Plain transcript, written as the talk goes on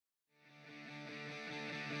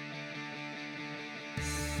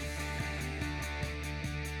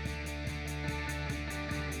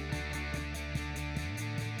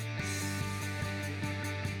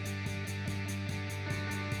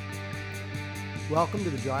Welcome to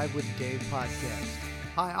the Drive with Dave podcast.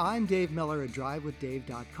 Hi, I'm Dave Miller at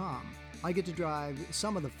drivewithdave.com. I get to drive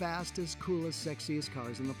some of the fastest, coolest, sexiest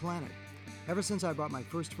cars on the planet. Ever since I bought my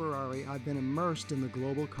first Ferrari, I've been immersed in the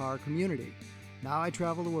global car community. Now I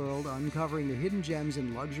travel the world, uncovering the hidden gems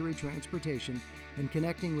in luxury transportation and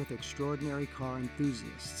connecting with extraordinary car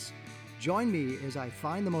enthusiasts. Join me as I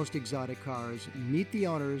find the most exotic cars, meet the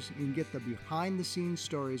owners, and get the behind-the-scenes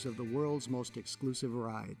stories of the world's most exclusive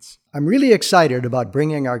rides. I'm really excited about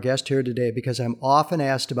bringing our guest here today because I'm often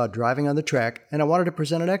asked about driving on the track, and I wanted to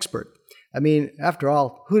present an expert. I mean, after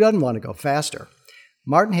all, who doesn't want to go faster?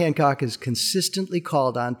 Martin Hancock is consistently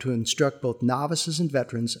called on to instruct both novices and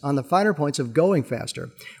veterans on the finer points of going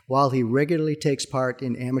faster, while he regularly takes part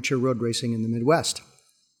in amateur road racing in the Midwest.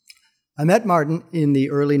 I met Martin in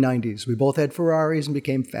the early 90s. We both had Ferraris and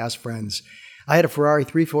became fast friends. I had a Ferrari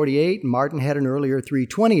 348, and Martin had an earlier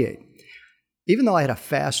 328. Even though I had a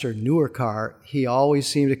faster, newer car, he always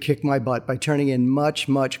seemed to kick my butt by turning in much,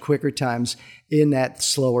 much quicker times in that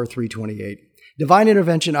slower 328. Divine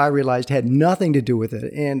intervention, I realized, had nothing to do with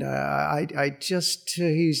it, and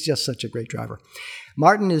he's just such a great driver.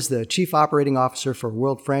 Martin is the Chief Operating Officer for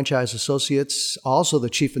World Franchise Associates, also the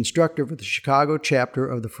Chief Instructor for the Chicago chapter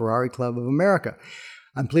of the Ferrari Club of America.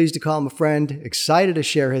 I'm pleased to call him a friend, excited to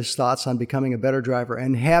share his thoughts on becoming a better driver,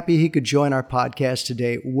 and happy he could join our podcast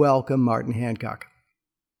today. Welcome, Martin Hancock.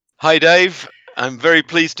 Hi, Dave. I'm very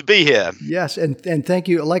pleased to be here. Yes, and thank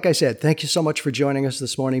you. Like I said, thank you so much for joining us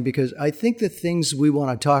this morning, because I think the things we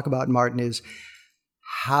want to talk about, Martin, is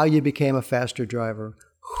how you became a faster driver,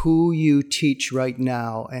 who you teach right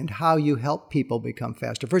now, and how you help people become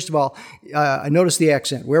faster. First of all, I noticed the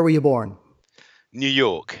accent. Where were you born? New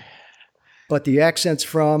York. But the accent's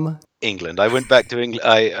from? England. I went back to England.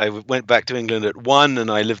 I went back to England at 1, and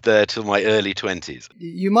I lived there till my early 20s.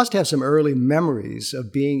 You must have some early memories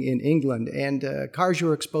of being in England and cars you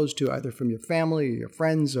were exposed to, either from your family or your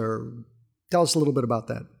friends, or tell us a little bit about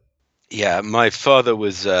that. Yeah, my father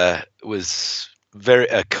was very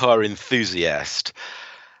a car enthusiast,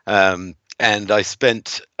 and I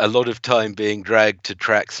spent a lot of time being dragged to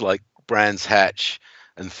tracks like Brands Hatch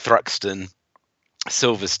and Thruxton,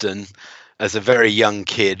 Silverstone, as a very young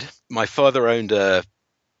kid. My father owned a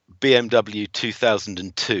BMW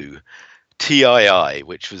 2002 TII,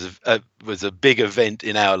 which was a big event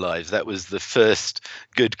in our lives. That was the first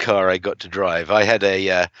good car I got to drive. I had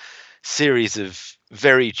a series of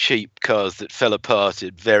very cheap cars that fell apart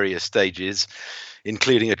at various stages,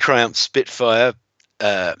 including a Triumph Spitfire,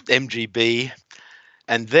 MGB,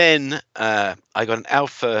 and then I got an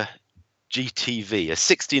Alfa GTV, a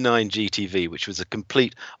 69 GTV, which was a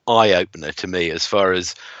complete eye-opener to me as far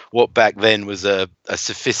as what back then was a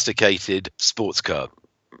sophisticated sports car.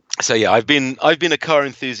 So yeah, I've been a car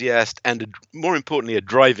enthusiast and more importantly, a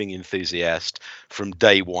driving enthusiast from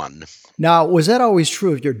day one. Now, was that always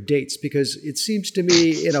true of your dates? Because it seems to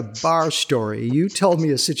me in a bar story, you told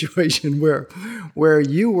me a situation where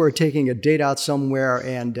you were taking a date out somewhere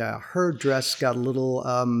and her dress got a little,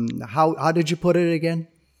 how did you put it again?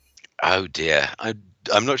 Oh dear.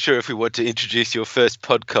 I'm not sure if we want to introduce your first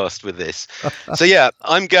podcast with this. So yeah,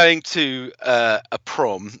 I'm going to a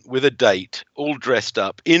prom with a date, all dressed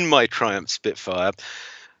up in my Triumph Spitfire,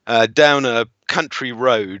 down a country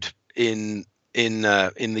road in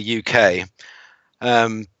the UK.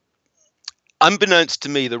 Unbeknownst to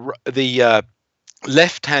me, the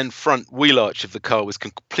left-hand front wheel arch of the car was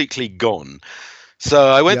completely gone. So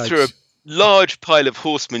I went through a large pile of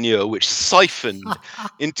horse manure which siphoned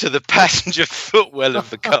into the passenger footwell of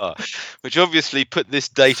the car, which obviously put this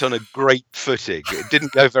date on a great footing. It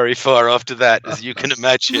didn't go very far after that, as you can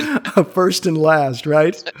imagine. First and last,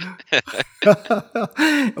 right?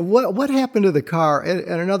 What happened to the car?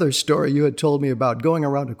 And another story you had told me about going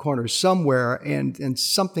around a corner somewhere and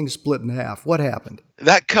something split in half. What happened?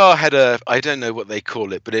 That car had I don't know what they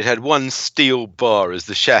call it, but it had one steel bar as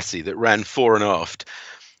the chassis that ran fore and aft.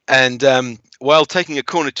 And while taking a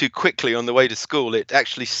corner too quickly on the way to school, it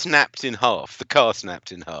actually snapped in half. The car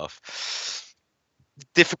snapped in half.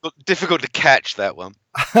 Difficult to catch that one.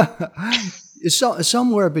 So,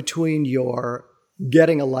 somewhere between your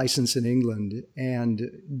getting a license in England and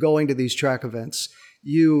going to these track events,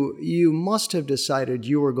 you must have decided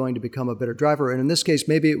you were going to become a better driver. And in this case,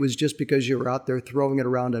 maybe it was just because you were out there throwing it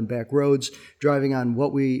around on back roads, driving on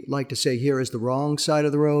what we like to say here is the wrong side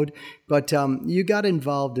of the road. But you got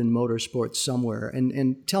involved in motorsports somewhere.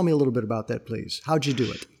 And tell me a little bit about that, please. How'd you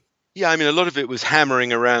do it? Yeah, I mean, a lot of it was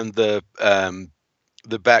hammering around the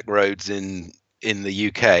back roads in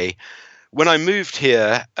the UK. When I moved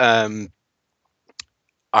here, I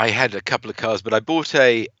had a couple of cars, but I bought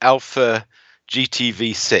a Alfa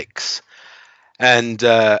GTV6, And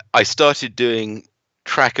I started doing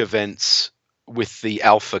track events with the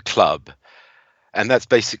Alpha Club, and that's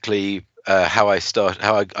basically how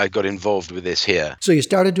I got involved with this here. So you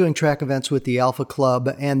started doing track events with the Alpha Club,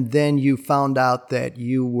 and then you found out that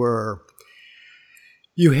you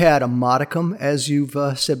had a modicum, as you've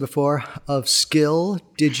said before, of skill.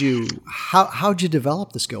 How'd you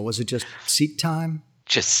develop the skill? Was it just seat time?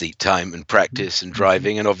 Just seat time and practice and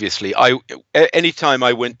driving. And obviously, anytime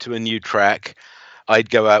I went to a new track, I'd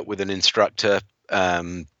go out with an instructor,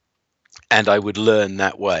 and I would learn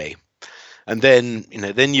that way. And then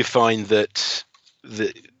you find that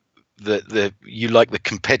you like the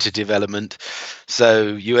competitive element, so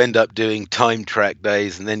you end up doing time track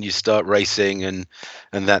days, and then you start racing, and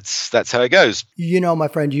that's how it goes. My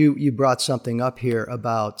friend, you brought something up here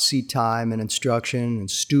about seat time and instruction and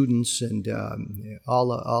students and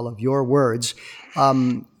all of your words.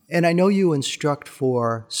 And I know you instruct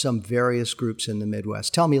for some various groups in the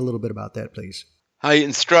Midwest. Tell me a little bit about that, please. I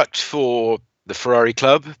instruct for the Ferrari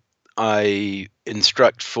Club. I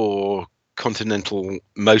instruct for Continental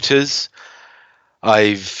Motors.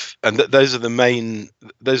 Those are the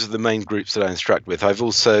main groups that I instruct with. I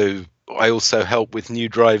also help with new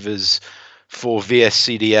drivers for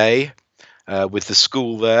VSCDA with the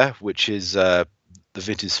school there, which is the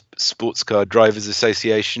Vintage Sports Car Drivers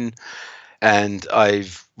Association. And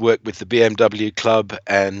I've worked with the BMW Club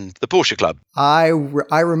and the Porsche Club. I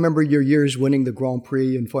remember your years winning the Grand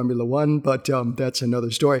Prix in Formula One, but that's another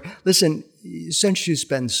story. Listen, since you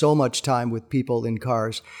spend so much time with people in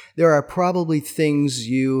cars, there are probably things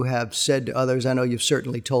you have said to others. I know you've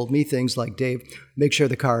certainly told me things like, Dave, make sure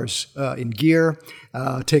the car's in gear,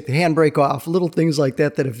 take the handbrake off, little things like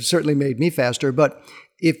that have certainly made me faster. But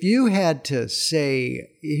if you had to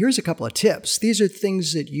say, here's a couple of tips, these are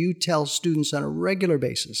things that you tell students on a regular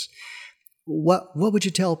basis, what would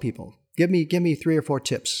you tell people? Give me 3 or 4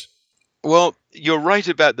 tips. Well, you're right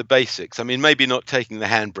about the basics. I mean, maybe not taking the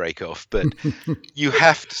handbrake off, but you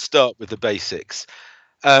have to start with the basics.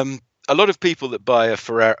 A lot of people that buy a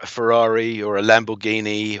Ferrari or a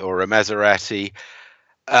Lamborghini or a Maserati,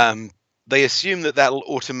 they assume that will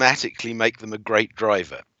automatically make them a great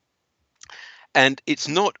driver. And it's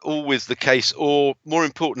not always the case, or more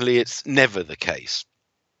importantly, it's never the case.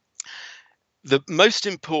 The most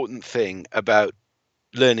important thing about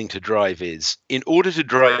learning to drive is, in order to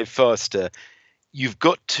drive faster, you've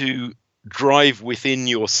got to drive within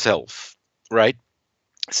yourself, right?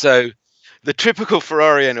 So the typical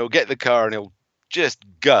Ferrarian will get the car and he'll just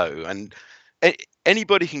go. And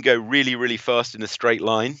anybody can go really, really fast in a straight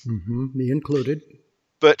line. Mm-hmm, me included.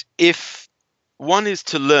 But if one is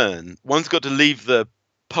to learn, one's got to leave the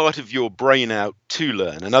part of your brain out to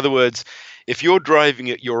learn. In other words, if you're driving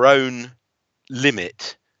at your own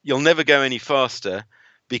limit, you'll never go any faster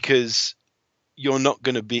because you're not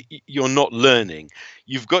learning.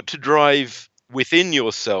 You've got to drive within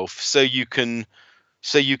yourself so you can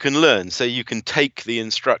learn, so you can take the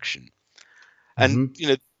instruction. And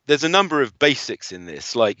there's a number of basics in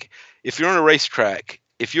this. Like if you're on a racetrack,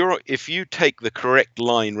 if you take the correct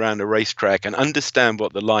line around a racetrack and understand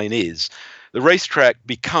what the line is, the racetrack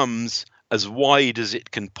becomes as wide as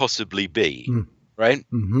it can possibly be, right?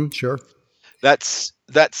 Mm-hmm, sure. That's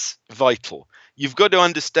vital. You've got to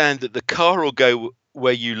understand that the car will go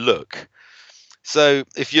where you look. So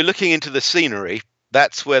if you're looking into the scenery,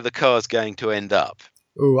 that's where the car's going to end up.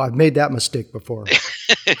 Oh, I've made that mistake before.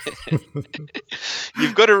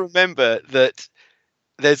 You've got to remember that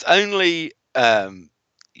there's only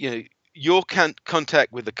your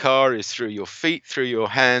contact with the car is through your feet, through your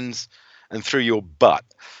hands, and through your butt.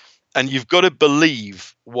 And you've got to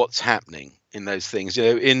believe what's happening in those things.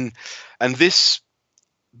 And this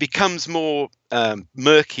becomes more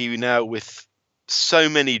murky now with so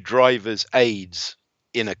many drivers' aids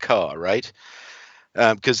in a car, right?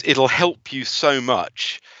 Because it'll help you so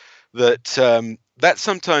much that that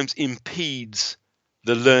sometimes impedes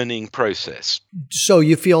the learning process. So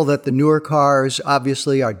you feel that the newer cars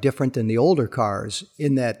obviously are different than the older cars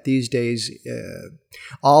in that these days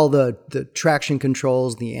all the traction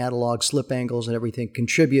controls, the analog slip angles and everything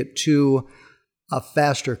contribute to a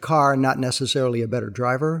faster car, not necessarily a better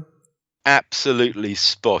driver? Absolutely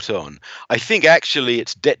spot on. I think actually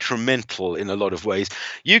it's detrimental in a lot of ways.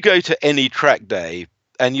 You go to any track day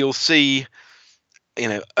and you'll see,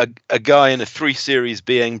 a guy in a 3 Series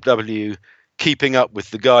BMW keeping up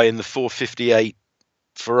with the guy in the 458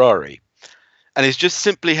 Ferrari. And it's just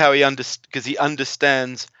simply how because he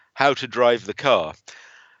understands how to drive the car.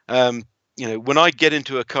 When I get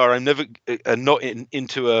into a car, I'm never not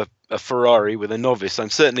into a Ferrari with a novice.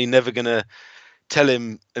 I'm certainly never going to tell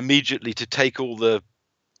him immediately to take all the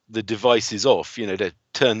the device is off, to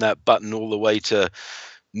turn that button all the way to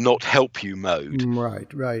not help you mode.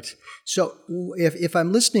 Right. So if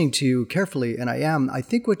I'm listening to you carefully, and I am, I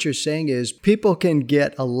think what you're saying is people can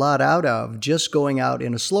get a lot out of just going out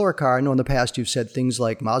in a slower car. I know in the past you've said things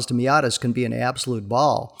like Mazda Miatas can be an absolute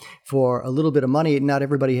ball. For a little bit of money, not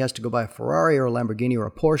everybody has to go buy a Ferrari or a Lamborghini or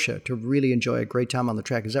a Porsche to really enjoy a great time on the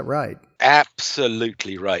track. Is that right?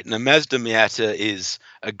 Absolutely right. And a Mazda Miata is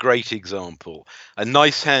a great example. A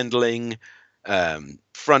nice handling,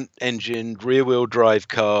 front engine, rear wheel drive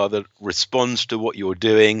car that responds to what you're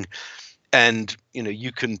doing. And,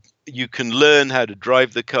 you can learn how to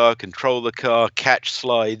drive the car, control the car, catch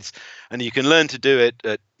slides, and you can learn to do it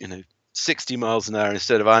at, 60 miles an hour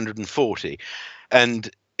instead of 140. And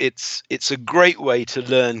it's a great way to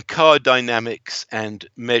learn car dynamics and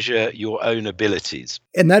measure your own abilities.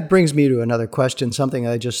 And that brings me to another question, something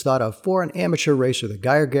I just thought of. For an amateur racer, the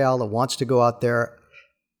guy or gal that wants to go out there,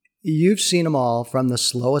 you've seen them all from the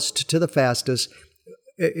slowest to the fastest.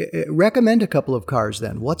 Recommend a couple of cars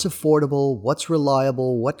then. What's affordable? What's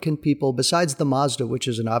reliable? What can people, besides the Mazda, which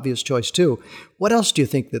is an obvious choice too, what else do you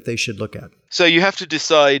think that they should look at? So you have to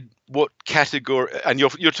decide what category, and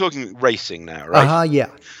you're talking racing now, right?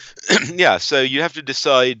 Yeah. Yeah, so you have to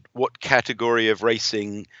decide what category of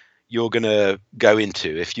racing you're going to go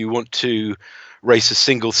into. If you want to race a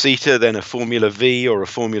single-seater, then a Formula V or a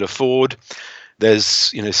Formula Ford.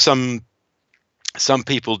 There's, some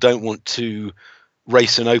people don't want to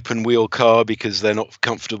race an open wheel car because they're not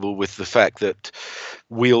comfortable with the fact that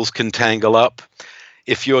wheels can tangle up.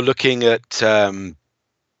 If you're looking at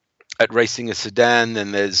racing a sedan,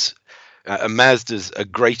 then there's a Mazda's a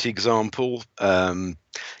great example.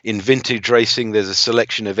 In vintage racing, there's a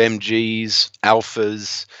selection of MGs,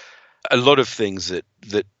 Alphas, a lot of things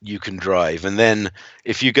that you can drive. And then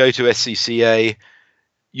if you go to SCCA,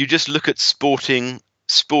 you just look at sporting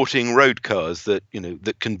road cars that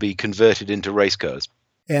can be converted into race cars.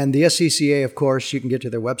 And the SCCA, of course, you can get to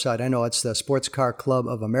their website. I know it's the Sports Car Club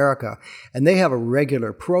of America, and they have a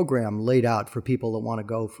regular program laid out for people that want to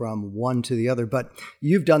go from one to the other. But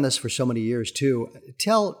you've done this for so many years too.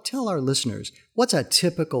 Tell our listeners, what's a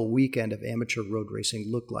typical weekend of amateur road racing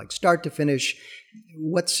look like, start to finish?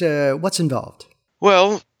 What's involved?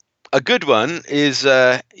 Well, a good one is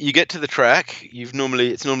you get to the track. It's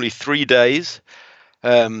normally 3 days,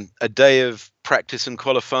 a day of practice and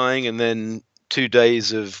qualifying, and then 2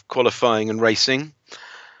 days of qualifying and racing.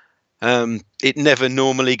 It never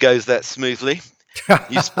normally goes that smoothly.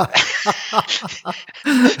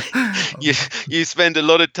 You spend a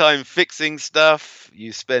lot of time fixing stuff.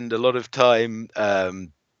 You spend a lot of time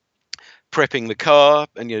prepping the car,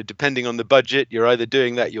 and depending on the budget, you're either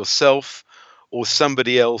doing that yourself or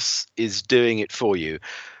somebody else is doing it for you.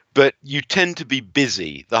 But you tend to be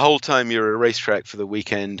busy the whole time you're at a racetrack for the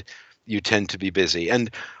weekend. You tend to be busy, and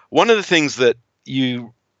one of the things that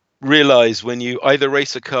you realize when you either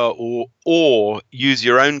race a car or use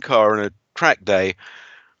your own car on a track day,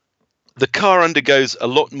 the car undergoes a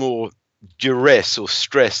lot more duress or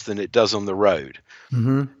stress than it does on the road.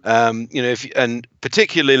 Mm-hmm. And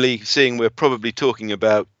particularly seeing we're probably talking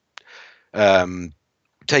about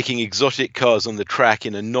taking exotic cars on the track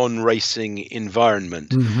in a non-racing environment.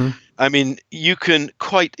 Mm-hmm. I mean, you can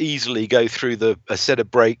quite easily go through a set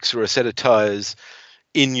of brakes or a set of tires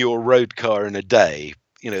in your road car in a day,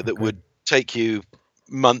 that would take you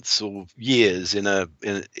months or years in a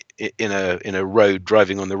road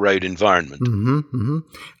driving on the road environment. Mm-hmm, mm-hmm.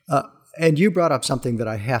 And you brought up something that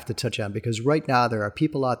I have to touch on, because right now there are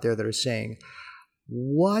people out there that are saying,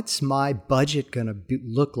 what's my budget going to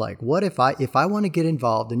look like? What if I want to get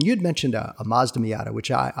involved? And you'd mentioned a Mazda Miata,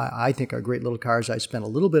 which I think are great little cars. I spent a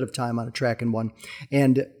little bit of time on a track in one,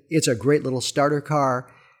 and it's a great little starter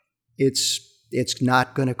car. It's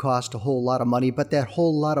not going to cost a whole lot of money, but that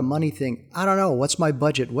whole lot of money thing, I don't know. What's my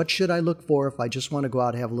budget? What should I look for if I just want to go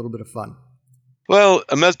out and have a little bit of fun? Well,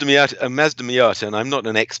 a Mazda Miata, and I'm not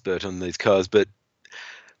an expert on these cars, but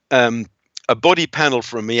a body panel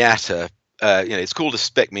for a Miata, it's called a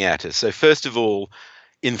spec Miata. So first of all,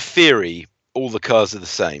 in theory, all the cars are the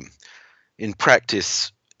same. In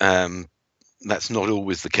practice, that's not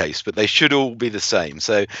always the case, but they should all be the same.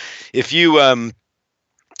 So if you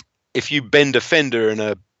bend a fender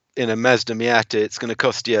in a Mazda Miata, it's going to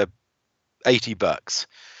cost you $80.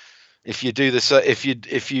 If you do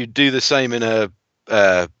the same in a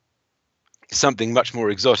something much more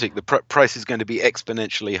exotic, the price is going to be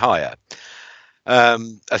exponentially higher. A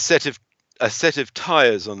set of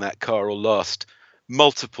tires on that car will last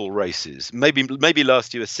multiple races, maybe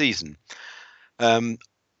last you a season.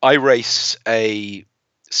 I race a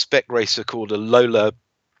spec racer called a Lola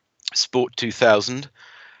Sport 2000.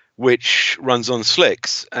 which runs on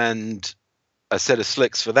slicks, and a set of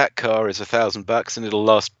slicks for that car is $1,000, and it'll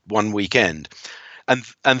last one weekend.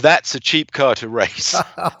 And that's a cheap car to race.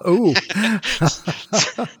 Ooh.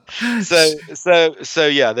 So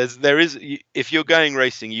yeah, there is. If you're going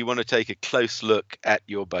racing, you want to take a close look at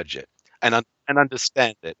your budget and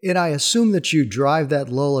understand it. And I assume that you drive that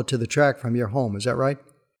Lola to the track from your home. Is that right?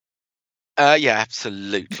 Yeah,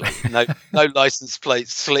 absolutely. No license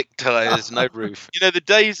plates, slick tires, no roof. The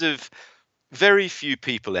days of very few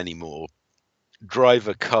people anymore drive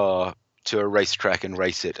a car to a racetrack and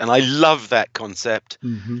race it, and I love that concept.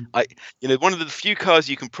 Mm-hmm. One of the few cars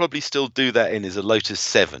you can probably still do that in is a Lotus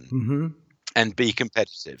 7 mm-hmm. and be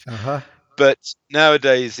competitive. Uh-huh. But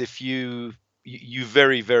nowadays, if you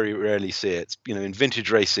very, very rarely see it. In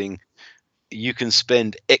vintage racing, you can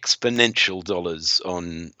spend exponential dollars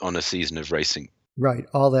on a season of racing. Right,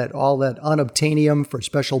 all that unobtainium for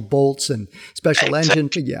special bolts and special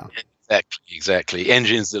engine. Yeah. Exactly.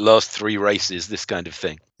 Engines that last 3 races, this kind of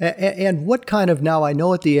thing. And what kind of, now I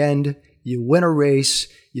know at the end, you win a race,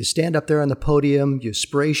 you stand up there on the podium, you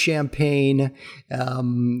spray champagne.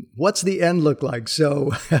 What's the end look like?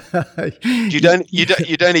 So you don't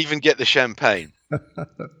even get the champagne.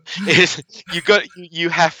 You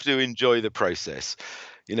have to enjoy the process.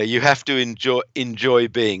 You have to enjoy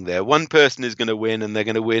being there. One person is going to win, and they're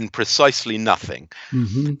going to win precisely nothing.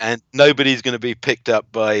 Mm-hmm. And nobody's going to be picked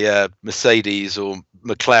up by Mercedes or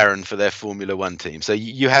McLaren for their Formula One team. So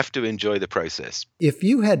you have to enjoy the process. If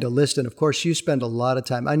you had to list, and of course you spend a lot of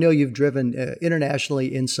time, I know you've driven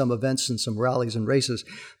internationally in some events and some rallies and races,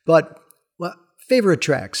 but favorite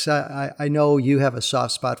tracks. I know you have a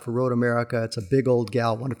soft spot for Road America. It's a big old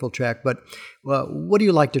gal, wonderful track, but what do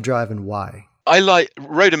you like to drive and why? I like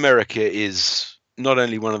Road America is not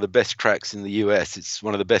only one of the best tracks in the US, it's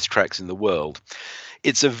one of the best tracks in the world.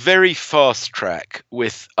 It's a very fast track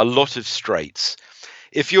with a lot of straights.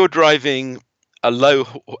 If you're driving a low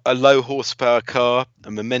horsepower car,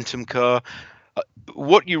 a momentum car,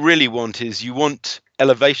 what you really want is you want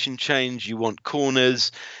elevation change, you want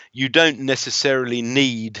corners. You don't necessarily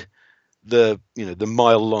need the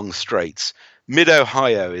mile long straights.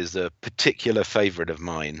 Mid-Ohio is a particular favorite of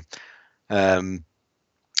mine.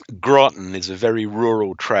 Groton is a very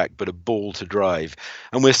rural track, but a ball to drive.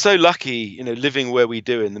 And we're so lucky, living where we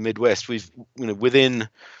do in the Midwest. We've, within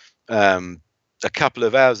a couple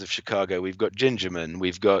of hours of Chicago, we've got Gingerman,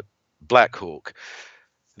 we've got Black Hawk.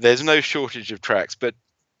 There's no shortage of tracks, but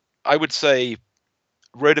I would say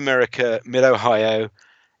Road America, Mid-Ohio,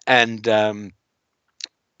 and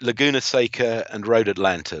Laguna Seca and Road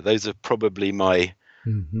Atlanta. Those are probably my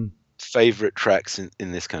favorite tracks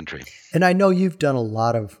in this country. And I know you've done a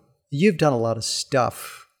lot of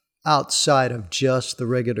stuff outside of just the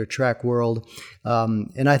regular track world.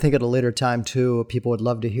 And I think at a later time too, people would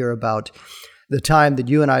love to hear about the time that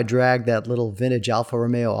you and I dragged that little vintage Alfa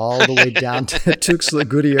Romeo all the way down to Tuxtla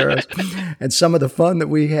Gutierrez, and some of the fun that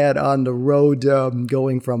we had on the road,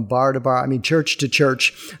 going from bar to bar. I mean, church to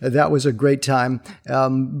church. That was a great time.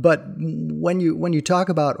 But when you talk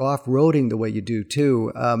about off-roading the way you do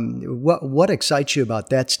too, what excites you about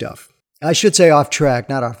that stuff? I should say off-track,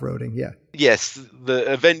 not off-roading. Yeah. Yes, the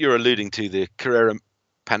event you're alluding to, the Carrera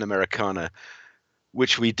Panamericana,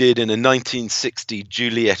 which we did in a 1960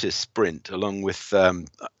 Giulietta Sprint, along with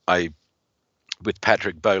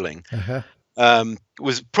Patrick Bowling,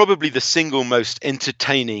 was probably the single most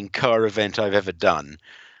entertaining car event I've ever done.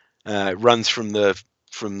 It runs from the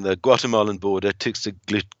Guatemalan border,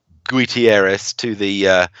 Tuxtla Gutierrez, to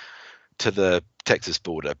the Texas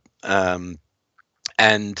border, and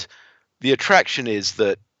the attraction is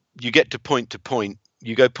that you get to point.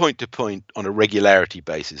 You go point to point on a regularity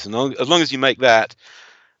basis. And as long as you make that,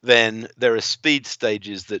 then there are speed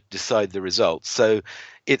stages that decide the results. So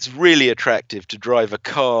it's really attractive to drive a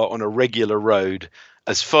car on a regular road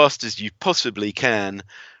as fast as you possibly can,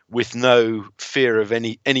 with no fear of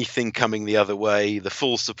anything coming the other way, the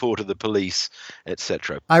full support of the police,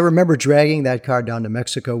 etc. I remember dragging that car down to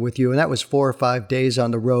Mexico with you, and that was 4 or 5 days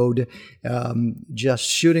on the road, just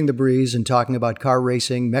shooting the breeze and talking about car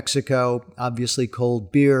racing. Mexico, obviously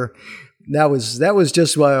cold beer. That was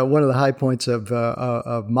just one of the high points of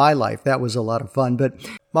my life. That was a lot of fun. But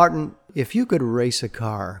Martin, if you could race a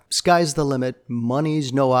car, sky's the limit,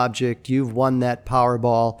 money's no object, you've won that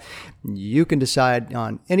Powerball, you can decide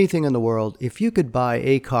on anything in the world. If you could buy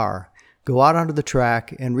a car, go out onto the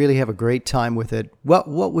track and really have a great time with it, what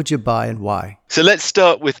would you buy and why? So let's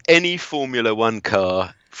start with any Formula One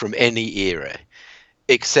car from any era,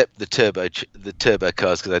 except the turbo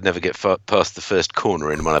cars, because I'd never get past the first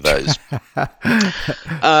corner in one of those.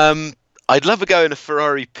 I'd love a go in a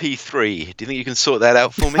Ferrari P3. Do you think you can sort that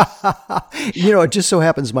out for me? It just so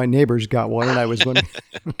happens my neighbor's got one, and I was wondering.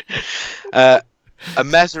 A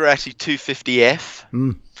Maserati 250F,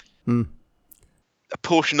 a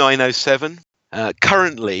Porsche 907.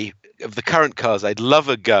 Currently, of the current cars, I'd love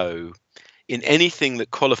a go in anything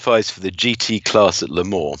that qualifies for the GT class at Le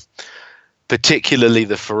Mans, particularly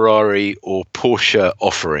the Ferrari or Porsche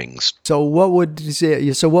offerings. So what would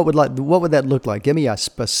that look like? Give me a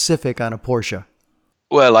specific on a Porsche.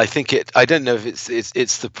 Well, I think I don't know if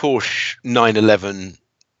it's the Porsche 911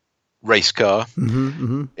 race car.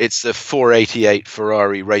 It's the 488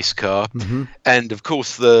 Ferrari race car, and of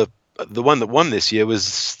course the one that won this year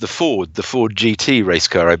was the Ford GT race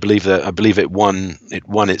car. I believe it won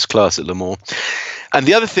its class at Le Mans. And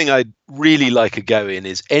the other thing I'd really like a go in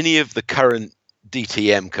is any of the current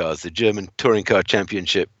DTM cars, the German Touring Car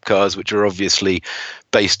Championship cars, which are obviously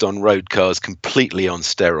based on road cars, completely on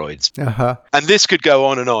steroids. And this could go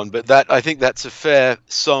on, but I think that's a fair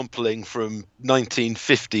sampling from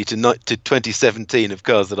 1950 to 2017 of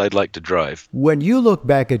cars that I'd like to drive. When you look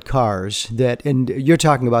back at cars and you're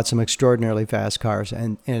talking about some extraordinarily fast cars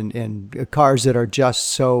and cars that are just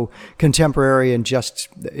so contemporary and just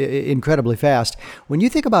incredibly fast, when you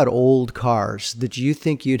think about old cars, did you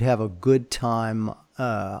think you'd have a good time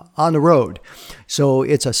on the road? So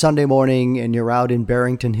it's a Sunday morning and you're out in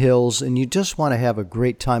Barrington Hills and you just want to have a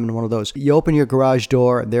great time in one of those. You open your garage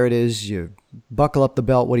door and there it is. You buckle up the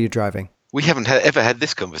belt. What are you driving? We haven't ever had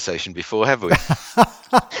this conversation before, have we?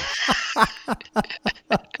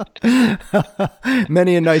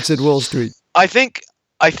 Many a nights at Wall Street. I think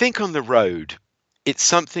on the road, it's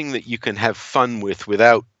something that you can have fun with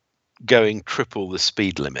without going triple the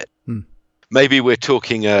speed limit. Maybe we're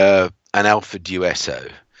talking an Alfa Duetto.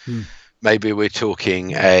 Maybe we're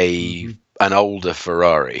talking an older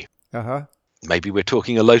Ferrari. Maybe we're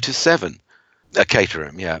talking a Lotus 7, a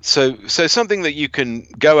Caterham. Yeah. So something that you can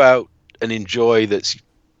go out and enjoy that's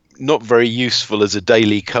not very useful as a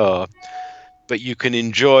daily car, but you can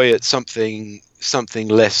enjoy at something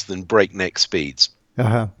less than breakneck speeds.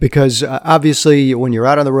 Because obviously when you're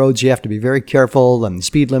out on the roads, you have to be very careful and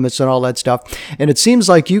speed limits and all that stuff. And it seems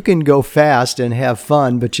like you can go fast and have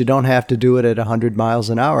fun, but you don't have to do it at 100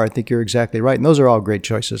 miles an hour. I think you're exactly right. And those are all great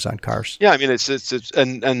choices on cars. Yeah, I mean, it's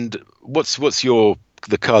and what's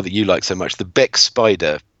the car that you like so much? The Beck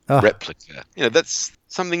Spider replica. That's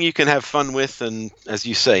something you can have fun with, and as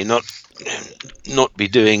you say, not be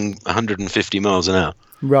doing 150 miles an hour.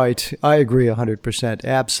 Right. I agree 100%.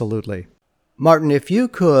 Absolutely. Martin, if you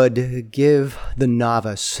could give the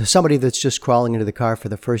novice, somebody that's just crawling into the car for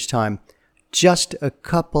the first time, just a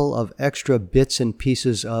couple of extra bits and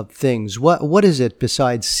pieces of things, what is it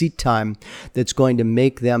besides seat time that's going to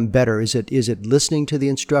make them better? Is it listening to the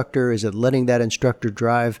instructor? Is it letting that instructor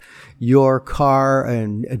drive your car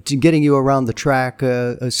and getting you around the track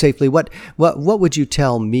safely? What would you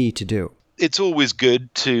tell me to do? It's always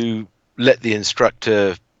good to let the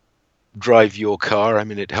instructor drive your car. I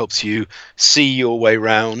mean, it helps you see your way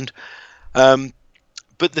round. But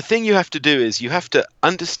the thing you have to do is you have to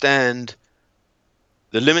understand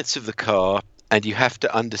the limits of the car, and you have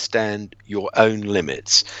to understand your own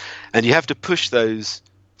limits, and you have to push those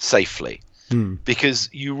safely, because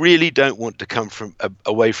you really don't want to come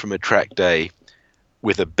away from a track day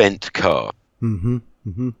with a bent car.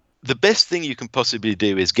 The best thing you can possibly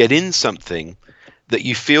do is get in something that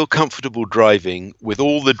you feel comfortable driving with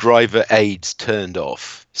all the driver aids turned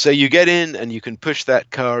off. So you get in and you can push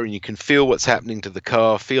that car and you can feel what's happening to the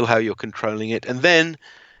car, feel how you're controlling it, and then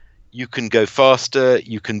you can go faster,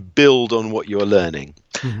 you can build on what you're learning.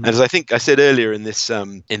 And as I think I said earlier in this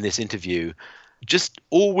interview, just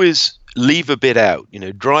always leave a bit out,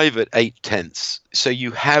 drive at 8/10 so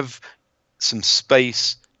you have some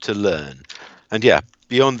space to learn. And yeah,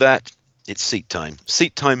 beyond that, it's seat time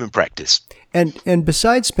and practice. And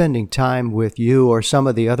besides spending time with you or some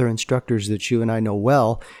of the other instructors that you and I know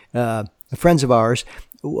well, friends of ours,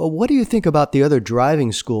 what do you think about the other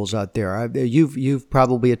driving schools out there? You've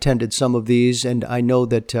probably attended some of these, and I know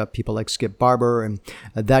that people like Skip Barber and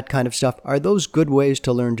that kind of stuff. Are those good ways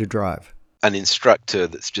to learn to drive? An instructor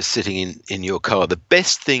that's just sitting in your car, the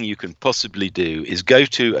best thing you can possibly do is go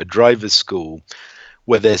to a driver's school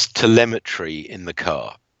where there's telemetry in the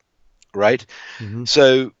car, right?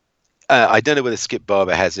 So I don't know whether Skip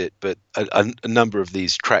Barber has it, but a number of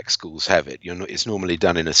these track schools have it. It's normally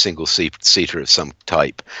done in a single seater of some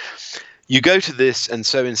type. You go to this, and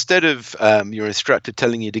so instead of your instructor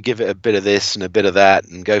telling you to give it a bit of this and a bit of that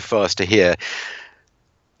and go faster here,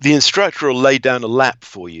 the instructor will lay down a lap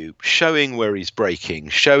for you, showing where he's braking,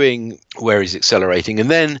 showing where he's accelerating,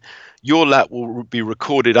 and then your lap will be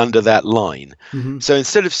recorded under that line. Mm-hmm. So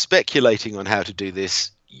instead of speculating on how to do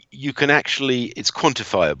this, you can actually, it's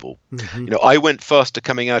quantifiable. Mm-hmm. I went faster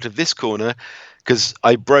coming out of this corner because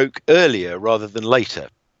I broke earlier rather than later.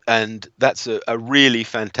 And that's a really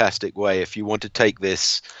fantastic way if you want to take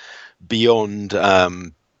this beyond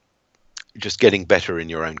just getting better in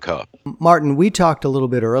your own car. Martin, we talked a little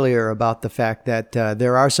bit earlier about the fact that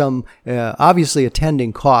there are some obviously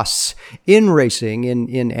attending costs in racing,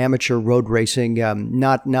 in amateur road racing,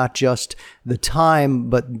 not just the time,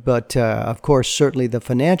 but of course, certainly the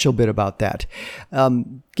financial bit about that.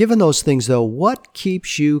 Given those things, though, what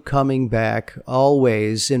keeps you coming back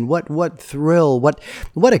always, and what thrill,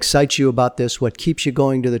 what excites you about this? What keeps you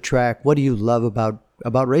going to the track? What do you love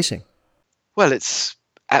about racing? Well, it's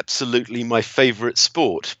absolutely my favorite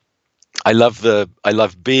sport. I love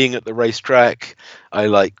being at the racetrack. I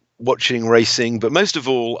like watching racing, but most of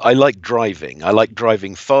all, I like driving. I like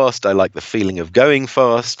driving fast. I like the feeling of going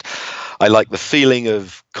fast. I like the feeling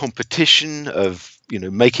of competition, of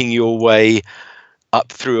making your way up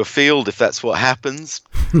through a field, if that's what happens.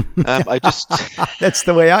 That's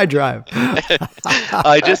the way I drive.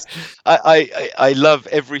 I love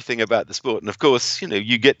everything about the sport, and of course,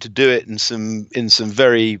 you get to do it in some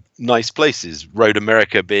very nice places. Road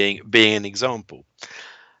America being an example.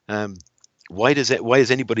 Why is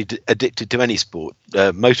anybody addicted to any sport?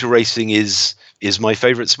 Motor racing is my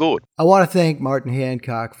favorite sport. I want to thank Martin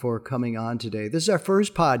Hancock for coming on today. This is our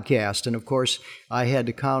first podcast, and of course, I had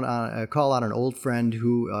to call on an old friend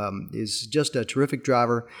who is just a terrific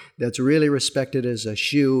driver that's really respected as a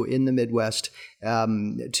shoe in the Midwest,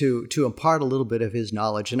 to impart a little bit of his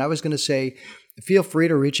knowledge. And I was going to say, feel free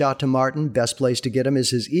to reach out to Martin. Best place to get him is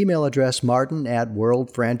his email address,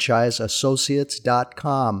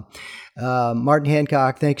 martin@worldfranchiseassociates.com. Martin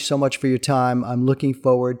Hancock, thank you so much for your time. I'm looking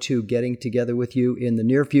forward to getting together with you in the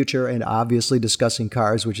near future and obviously discussing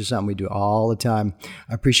cars, which is something we do all the time.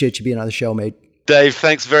 I appreciate you being on the show, mate. Dave,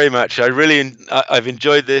 thanks very much. I've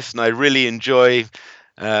enjoyed this, and I really enjoy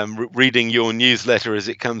reading your newsletter as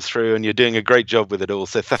it comes through, and you're doing a great job with it all.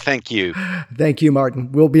 So thank you. Thank you,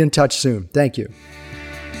 Martin. We'll be in touch soon. Thank you.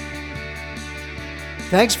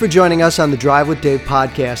 Thanks for joining us on the Drive with Dave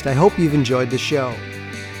podcast. I hope you've enjoyed the show.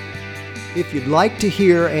 If you'd like to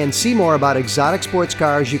hear and see more about exotic sports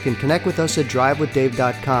cars, you can connect with us at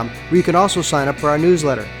drivewithdave.com, where you can also sign up for our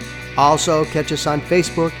newsletter. Also, catch us on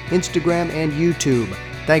Facebook, Instagram, and YouTube.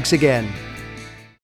 Thanks again.